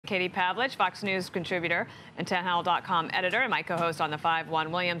Katie Pavlich, Fox News contributor and townhall.com editor, and my co-host on The Five, Juan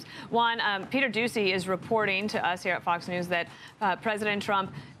Williams. Juan, Peter Doocy is reporting to us here at Fox News that President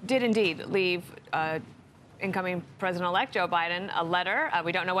Trump did indeed leave incoming President-elect Joe Biden a letter.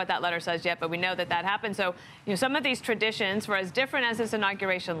 We don't know what that letter says yet, but we know that that happened. So, some of these traditions, for as different as this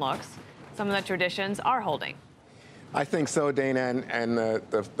inauguration looks, some of the traditions are holding. I think so, Dana, and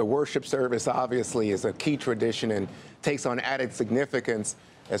the worship service obviously is a key tradition and takes on added significance,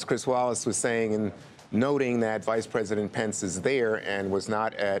 as Chris Wallace was saying, in noting that Vice President Pence is there and was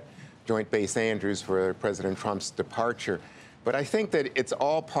not at Joint Base Andrews for President Trump's departure. But I think that it's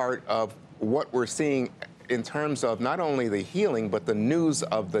all part of what we're seeing in terms of not only the healing, but the news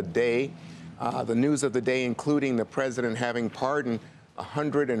of the day. The news of the day, including the president having pardoned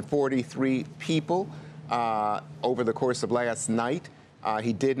 143 people over the course of last night.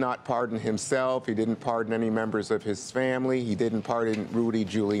 He did not pardon himself. He didn't pardon any members of his family. He didn't pardon Rudy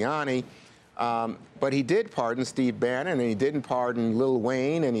Giuliani. But he did pardon Steve Bannon, and he didn't pardon Lil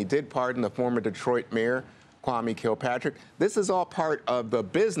Wayne, and he did pardon the former Detroit mayor, Kwame Kilpatrick. This is all part of the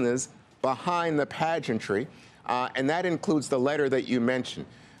business behind the pageantry, and that includes the letter that you mentioned.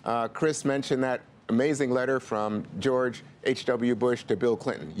 Chris mentioned that amazing letter from George H.W. Bush to Bill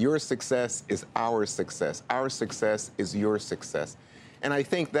Clinton. Your success is our success. Our success is your success. And I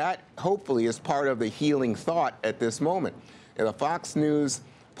think that hopefully is part of the healing thought at this moment. And the Fox News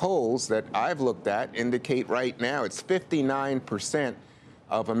polls that I've looked at indicate right now it's 59%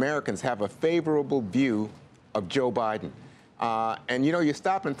 of Americans have a favorable view of Joe Biden. And, you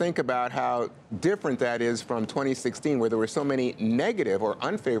stop and think about how different that is from 2016, where there were so many negative or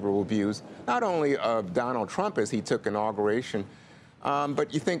unfavorable views, not only of Donald Trump as he took inauguration,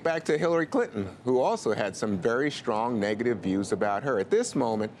 but you think back to Hillary Clinton, who also had some very strong negative views about her. At this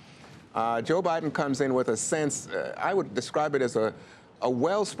moment, Joe Biden comes in with a sense, I would describe it as a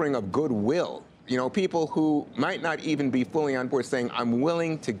wellspring of goodwill. People who might not even be fully on board saying, I'm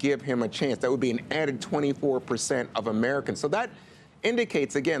willing to give him a chance. That would be an added 24% of Americans. So that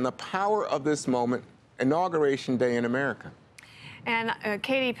indicates, again, the power of this moment, Inauguration Day in America. And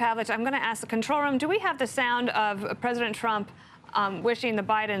Katie Pavlich, I'm going to ask the control room, do we have the sound of President Trump wishing the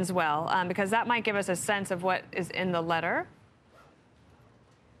Bidens well? Because that might give us a sense of what is in the letter.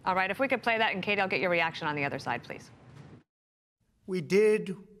 All right, if we could play that, and Katie, I'll get your reaction on the other side, please. We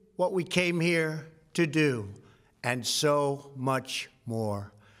did what we came here to do, and so much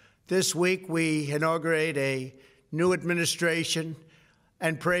more. This week, we inaugurate a new administration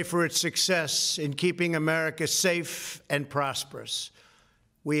and pray for its success in keeping America safe and prosperous.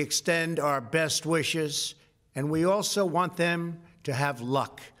 We extend our best wishes, and we also want them to have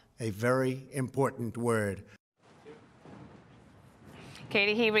luck, a very important word.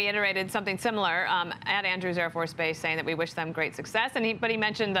 Katie, he reiterated something similar at Andrews Air Force Base, saying that we wish them great success. But he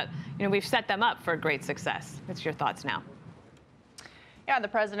mentioned that we've set them up for great success. What's your thoughts now? Yeah, the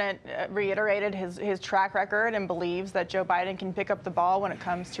president reiterated his track record and believes that Joe Biden can pick up the ball when it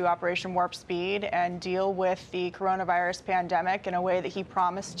comes to Operation Warp Speed and deal with the coronavirus pandemic in a way that he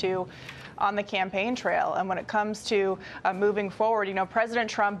promised to on the campaign trail. And when it comes to moving forward, President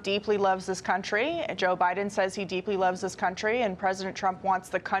Trump deeply loves this country. Joe Biden says he deeply loves this country, and President Trump wants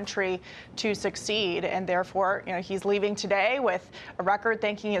the country to succeed. And therefore, he's leaving today with a record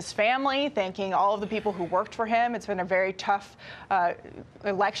thanking his family, thanking all of the people who worked for him. It's been a very tough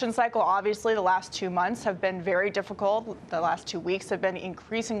election cycle. Obviously, the last 2 months have been very difficult. The last 2 weeks have been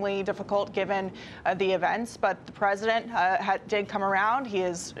increasingly difficult given the events. But the president did come around. He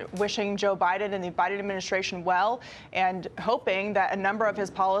is wishing Joe Biden and the Biden administration well, and hoping that a number of his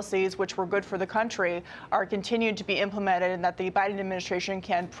policies, which were good for the country, are continued to be implemented, and that the Biden administration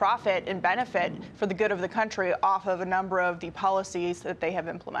can profit and benefit for the good of the country off of a number of the policies that they have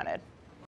implemented.